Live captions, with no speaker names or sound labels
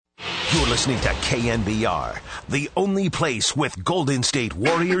You're listening to KNBR, the only place with Golden State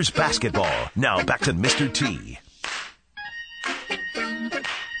Warriors basketball. Now back to Mr. T.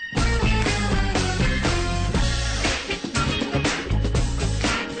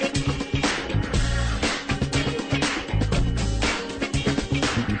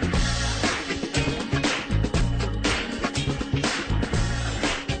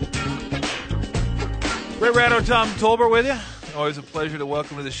 Ray Ratto, Tom Tolbert with you. Always a pleasure to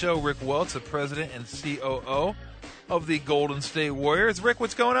welcome to the show Rick Welts, the president and COO of the Golden State Warriors. Rick,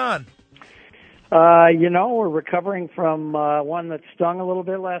 what's going on? We're recovering from one that stung a little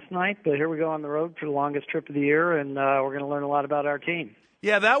bit last night, but here we go on the road for the longest trip of the year, and we're going to learn a lot about our team.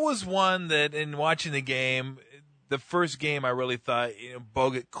 Yeah, that was one that in watching the game, the first game I really thought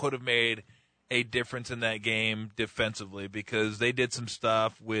Bogut could have made a difference in that game defensively because they did some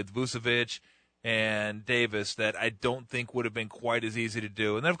stuff with Vucevic and Davis that I don't think would have been quite as easy to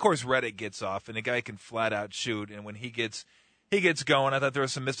do. And then, of course, Redick gets off, and the guy can flat-out shoot. And when he gets going, I thought there were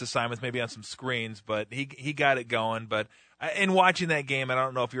some missed assignments maybe on some screens, but he got it going. But in watching that game, I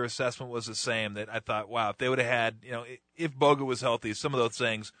don't know if your assessment was the same, that I thought, wow, if they would have had, if Bogut was healthy, some of those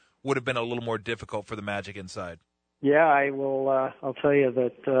things would have been a little more difficult for the Magic inside. Yeah, I will. I'll tell you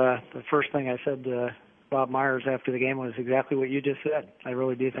that the first thing I said to Bob Myers after the game was exactly what you just said. I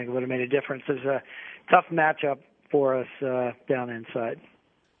really do think it would have made a difference. It's a tough matchup for us down inside.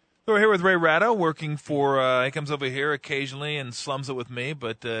 So we're here with Ray Ratto, working for, he comes over here occasionally and slums it with me,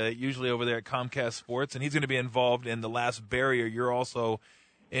 but usually over there at Comcast Sports, and he's going to be involved in The Last Barrier. You're also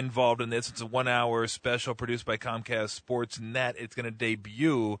involved in this. It's a 1-hour special produced by Comcast Sports Net. It's going to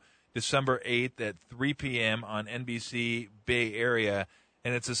debut December 8th at 3 p.m. on NBC Bay Area.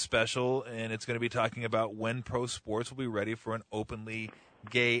 And it's a special, and it's going to be talking about when pro sports will be ready for an openly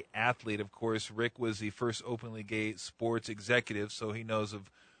gay athlete. Of course, Rick was the first openly gay sports executive, so he knows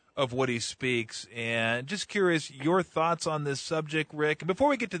of what he speaks. And just curious, your thoughts on this subject, Rick. And before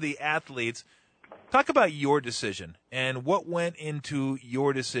we get to the athletes, talk about your decision and what went into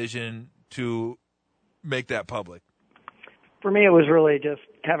your decision to make that public. For me, it was really just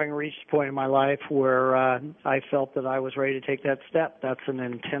having reached a point in my life where I felt that I was ready to take that step. That's an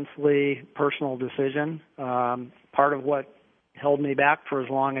intensely personal decision. Part of what held me back for as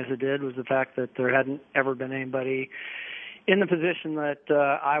long as it did was the fact that there hadn't ever been anybody in the position that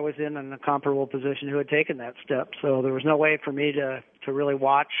I was in a comparable position who had taken that step. So there was no way for me to really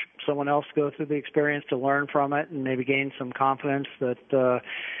watch someone else go through the experience, to learn from it, and maybe gain some confidence that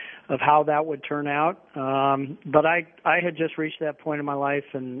of how that would turn out. But I had just reached that point in my life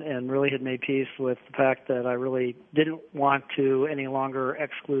and really had made peace with the fact that I really didn't want to any longer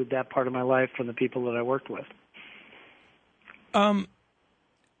exclude that part of my life from the people that I worked with.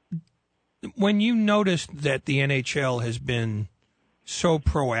 When you noticed that the NHL has been so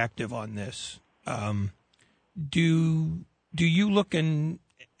proactive on this, do you look and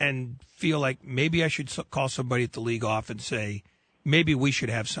feel like maybe I should call somebody at the league off and say, maybe we should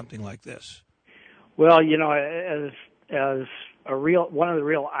have something like this? Well, as one of the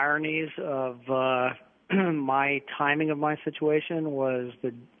real ironies of my timing of my situation was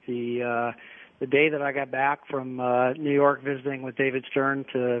the day that I got back from New York visiting with David Stern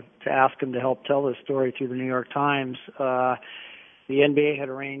to ask him to help tell this story through the New York Times. The NBA had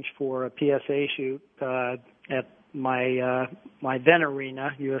arranged for a PSA shoot at my then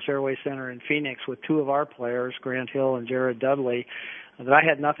arena, U.S. Airways Center in Phoenix, with two of our players, Grant Hill and Jared Dudley, that I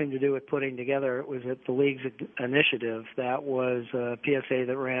had nothing to do with putting together. It was at the league's initiative. That was a PSA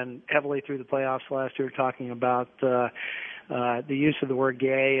that ran heavily through the playoffs last year, talking about the use of the word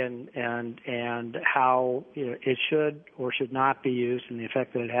gay and how it should or should not be used and the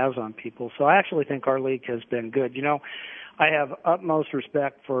effect that it has on people. So I actually think our league has been good. I have utmost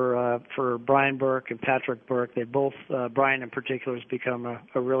respect for Brian Burke and Patrick Burke. They both, Brian in particular, has become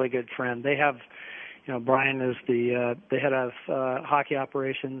a really good friend. They have, Brian is the head of hockey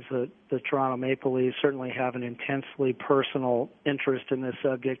operations at the Toronto Maple Leafs, certainly have an intensely personal interest in this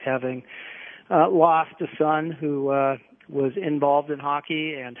subject, having lost a son who was involved in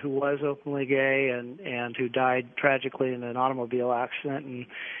hockey and who was openly gay and who died tragically in an automobile accident. And,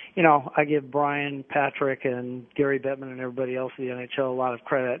 I give Brian, Patrick, and Gary Bettman and everybody else at the NHL a lot of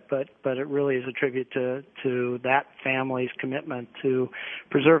credit, but it really is a tribute to that family's commitment to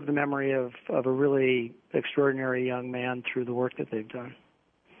preserve the memory of a really extraordinary young man through the work that they've done.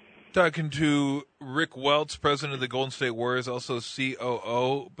 Talking to Rick Welts, president of the Golden State Warriors, also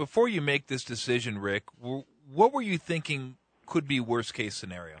COO. Before you make this decision, Rick, what were you thinking could be worst-case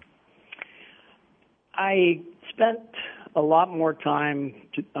scenario? I spent a lot more time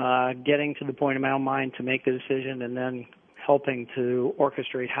getting to the point in my own mind to make the decision and then helping to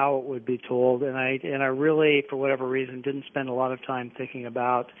orchestrate how it would be told, and I really, for whatever reason, didn't spend a lot of time thinking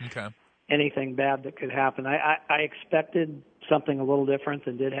about anything bad that could happen. I expected something a little different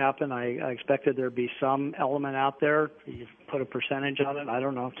than did happen. I expected there'd be some element out there. You put a percentage on it, I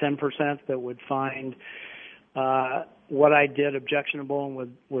don't know, 10% that would find what I did objectionable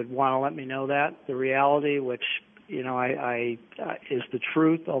and would want to let me know that. The reality, which I is the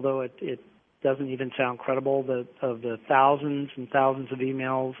truth, although it doesn't even sound credible, of the thousands and thousands of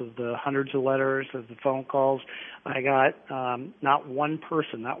emails, of the hundreds of letters, of the phone calls, I got not one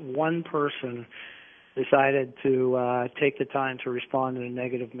person decided to take the time to respond in a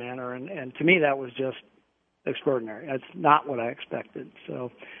negative manner, and to me that was just extraordinary. That's not what I expected.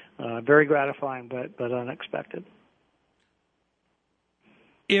 So very gratifying, but unexpected.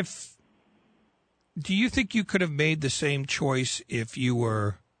 Do you think you could have made the same choice if you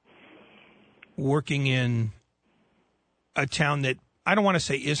were working in a town that, I don't want to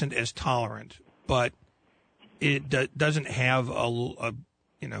say isn't as tolerant, but it doesn't have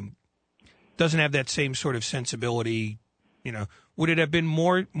doesn't have that same sort of sensibility? Would it have been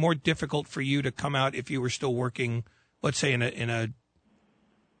more difficult for you to come out if you were still working, let's say in a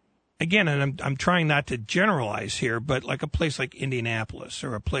again, and I'm trying not to generalize here, but like a place like Indianapolis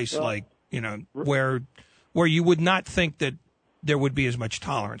or a place like where you would not think that there would be as much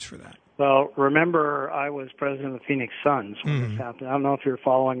tolerance for that? Well, remember, I was president of the Phoenix Suns when this happened. I don't know if you're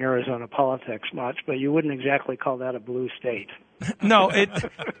following Arizona politics much, but you wouldn't exactly call that a blue state. No,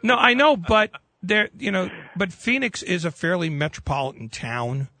 I know, but but Phoenix is a fairly metropolitan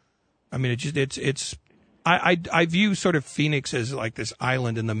town. I mean, I view sort of Phoenix as like this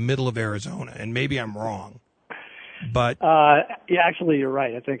island in the middle of Arizona, and maybe I'm wrong. But yeah, actually, you're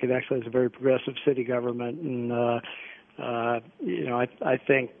right. I think it actually is a very progressive city government, and I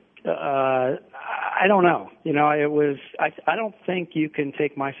think. I don't know. It was. I don't think you can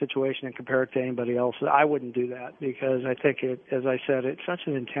take my situation and compare it to anybody else. I wouldn't do that because I think as I said, it's such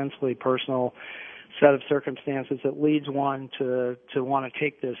an intensely personal set of circumstances that leads one to want to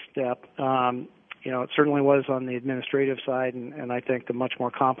take this step. It certainly was on the administrative side, and I think a much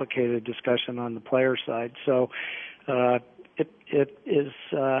more complicated discussion on the player side. So.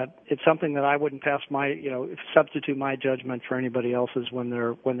 It's something that I wouldn't substitute my judgment for anybody else's when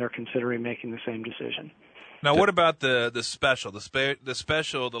they're considering making the same decision. Now, what about the special,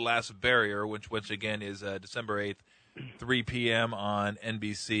 the Last Barrier, which again is December 8th, 3 p.m. on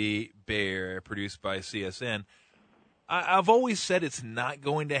NBC Bay Area, produced by CSN. I've always said it's not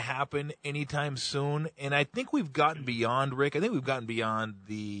going to happen anytime soon, and I think we've gotten beyond, Rick. I think we've gotten beyond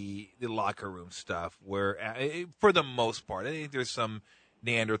the locker room stuff, where for the most part, I think there's some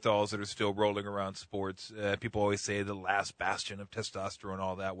Neanderthals that are still rolling around sports. People always say the last bastion of testosterone,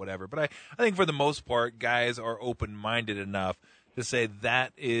 all that, whatever. But I think for the most part, guys are open-minded enough to say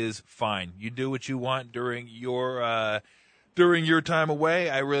that is fine. You do what you want during your time away.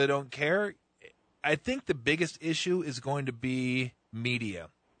 I really don't care. I think the biggest issue is going to be media,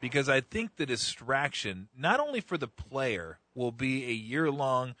 because I think the distraction, not only for the player, will be a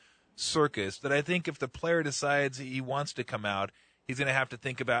year-long circus that I think if the player decides he wants to come out, he's going to have to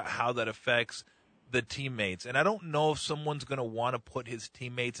think about how that affects the teammates. And I don't know if someone's going to want to put his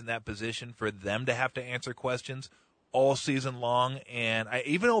teammates in that position for them to have to answer questions all season long. And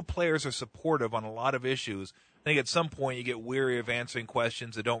even though players are supportive on a lot of issues, I think at some point you get weary of answering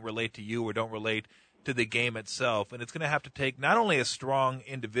questions that don't relate to you or don't relate to the game itself. And it's going to have to take not only a strong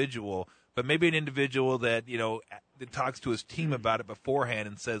individual, but maybe an individual that, that talks to his team about it beforehand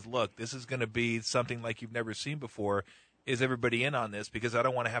and says, look, this is going to be something like you've never seen before. Is everybody in on this? Because I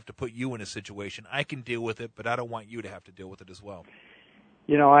don't want to have to put you in a situation. I can deal with it, but I don't want you to have to deal with it as well.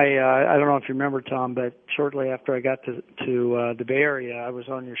 I don't know if you remember, Tom, but shortly after I got to the Bay Area, I was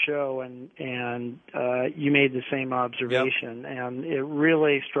on your show, and you made the same observation, and it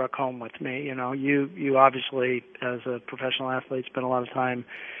really struck home with me. You obviously, as a professional athlete, spent a lot of time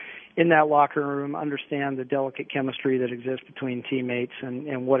in that locker room, understand the delicate chemistry that exists between teammates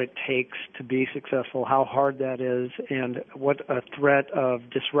and what it takes to be successful, how hard that is, and what a threat of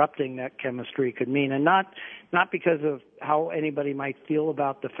disrupting that chemistry could mean. And not because of how anybody might feel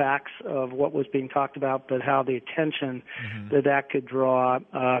about the facts of what was being talked about, but how the attention that could draw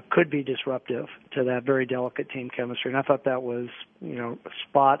could be disruptive to that very delicate team chemistry. And I thought that was,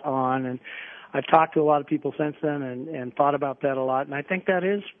 spot on. And I've talked to a lot of people since then and thought about that a lot, and I think that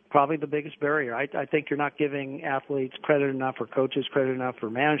is probably the biggest barrier. I think you're not giving athletes credit enough, or coaches credit enough, or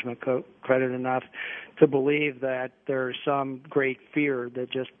management credit enough to believe that there's some great fear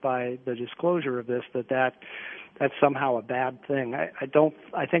that just by the disclosure of this that's somehow a bad thing.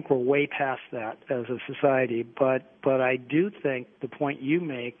 I think we're way past that as a society, but I do think the point you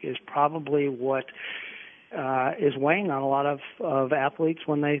make is probably what is weighing on a lot of athletes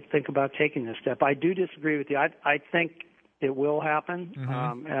when they think about taking this step. I do disagree with you. I think it will happen,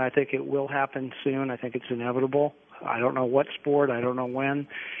 and I think it will happen soon. I think it's inevitable. I don't know what sport. I don't know when.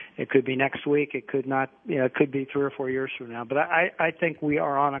 It could be next week. It could not. It could be 3 or 4 years from now. But I think we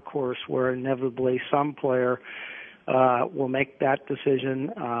are on a course where inevitably some player will make that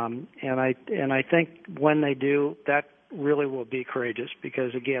decision, and I think when they do, that really will be courageous,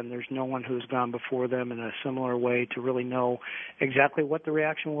 because again, there's no one who's gone before them in a similar way to really know exactly what the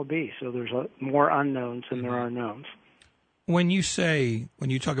reaction will be. So there's more unknowns than there are knowns. When you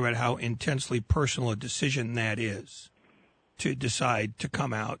talk about how intensely personal a decision that is to decide to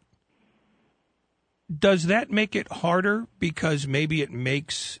come out, does that make it harder because maybe it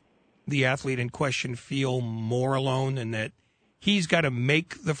makes the athlete in question feel more alone, and that he's got to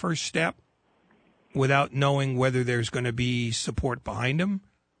make the first step without knowing whether there's going to be support behind him?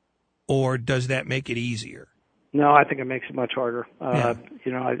 Or does that make it easier? No, I think it makes it much harder.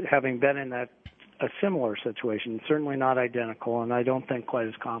 Having been in a similar situation, certainly not identical, and I don't think quite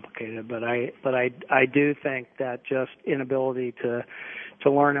as complicated, but I do think that just inability to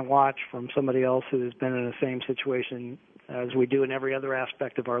learn and watch from somebody else who has been in the same situation as we do in every other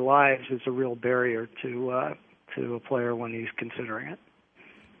aspect of our lives is a real barrier to a player when he's considering it.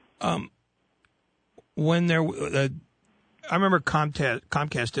 I remember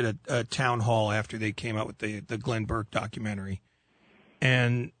Comcast did a town hall after they came out with the Glenn Burke documentary,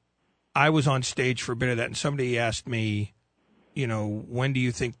 and I was on stage for a bit of that, and somebody asked me, when do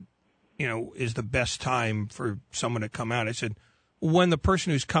you think, is the best time for someone to come out? I said, when the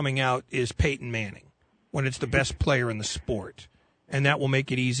person who's coming out is Peyton Manning, when it's the best player in the sport, and that will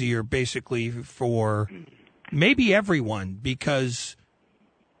make it easier basically for maybe everyone, because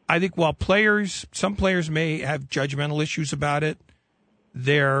I think while some players may have judgmental issues about it,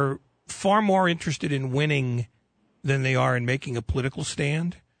 they're far more interested in winning than they are in making a political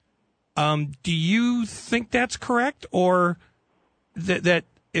stand. Do you think that's correct, or that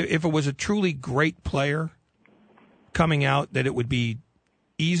if it was a truly great player coming out, that it would be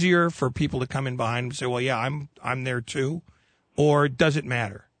easier for people to come in behind and say, well, yeah, I'm there too? Or does it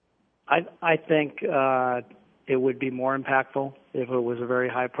matter? I think it would be more impactful if it was a very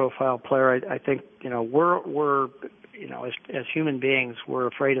high-profile player. I think we're as human beings, we're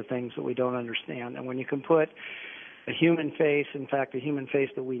afraid of things that we don't understand, and when you can put a human face, in fact, a human face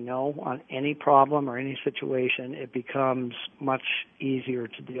that we know on any problem or any situation, it becomes much easier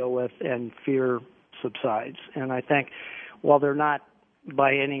to deal with, and fear subsides. And I think while they're not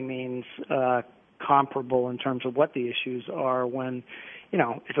by any means comparable in terms of what the issues are, when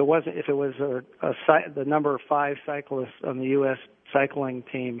if it was the number 5 cyclists on the U.S. cycling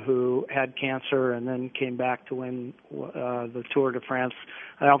team who had cancer and then came back to win the Tour de France,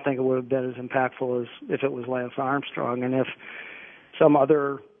 I don't think it would have been as impactful as if it was Lance Armstrong. And if some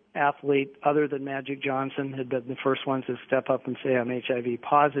other athlete other than Magic Johnson had been the first one to step up and say I'm HIV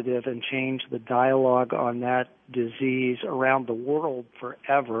positive and change the dialogue on that disease around the world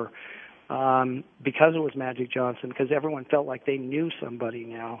forever, because it was Magic Johnson, because everyone felt like they knew somebody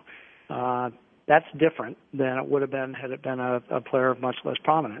now, that's different than it would have been had it been a player of much less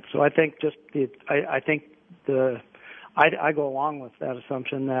prominence. So I think I go along with that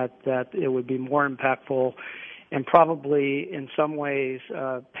assumption that it would be more impactful and probably in some ways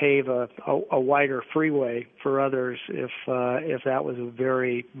pave a wider freeway for others if that was a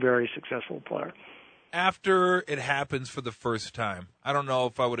very, very successful player. After it happens for the first time, I don't know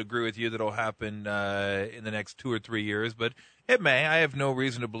if I would agree with you that it'll happen in the next 2 or 3 years, but it may. I have no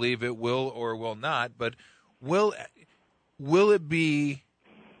reason to believe it will or will not. But will it be,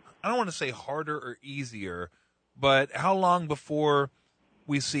 I don't want to say harder or easier, but how long before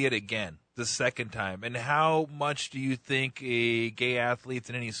we see it again the second time? And how much do you think gay athletes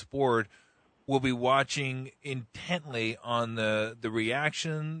in any sport will be watching intently on the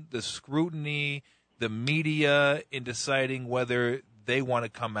reaction, the scrutiny, the media, in deciding whether they want to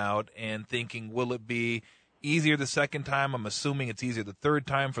come out, and thinking, will it be easier the second time? I'm assuming it's easier the third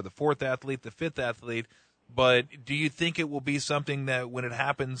time for the fourth athlete, the fifth athlete. But do you think it will be something that when it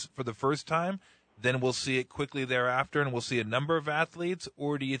happens for the first time, then we'll see it quickly thereafter and we'll see a number of athletes?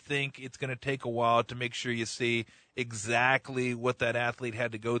 Or do you think it's going to take a while to make sure you see exactly what that athlete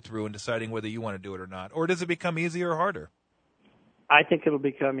had to go through in deciding whether you want to do it or not? Or does it become easier or harder? I think it'll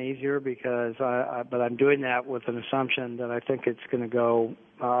become easier because but I'm doing that with an assumption that I think it's going to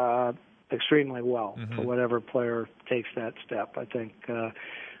go extremely well for whatever player takes that step. I think,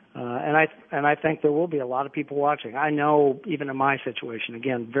 and I think there will be a lot of people watching. I know even in my situation,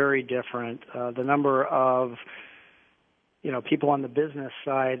 again, very different. The number of people on the business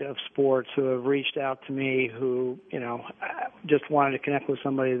side of sports who have reached out to me who, just wanted to connect with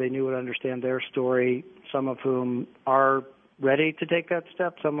somebody they knew would understand their story, some of whom are ready to take that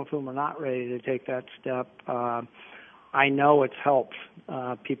step, some of whom are not ready to take that step. I know it's helped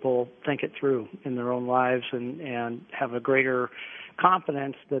people think it through in their own lives and have a greater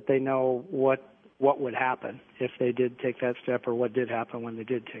confidence that they know what would happen if they did take that step or what did happen when they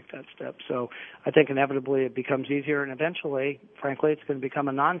did take that step. So I think inevitably it becomes easier, and eventually, frankly, it's going to become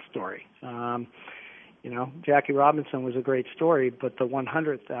a non-story. Jackie Robinson was a great story, but the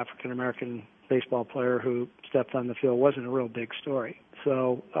 100th African-American baseball player who stepped on the field wasn't a real big story.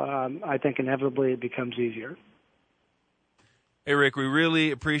 So I think inevitably it becomes easier. Hey, Rick, we really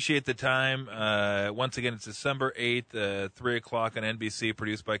appreciate the time. Once again, it's December 8th, 3 o'clock on NBC,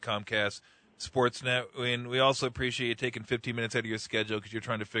 produced by Comcast Sportsnet. And we also appreciate you taking 15 minutes out of your schedule because you're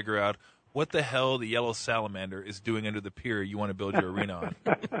trying to figure out what the hell the yellow salamander is doing under the pier you want to build your arena on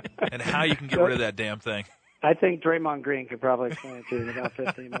and how you can get rid of that damn thing. I think Draymond Green could probably explain it to you in about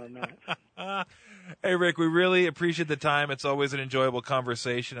 15 more minutes. Hey, Rick, we really appreciate the time. It's always an enjoyable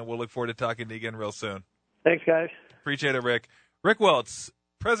conversation, and we'll look forward to talking to you again real soon. Thanks, guys. Appreciate it, Rick. Rick Welts,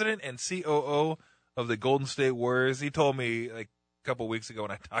 president and COO of the Golden State Warriors. He told me a couple weeks ago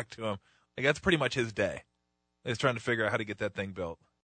when I talked to him, that's pretty much his day. He's trying to figure out how to get that thing built.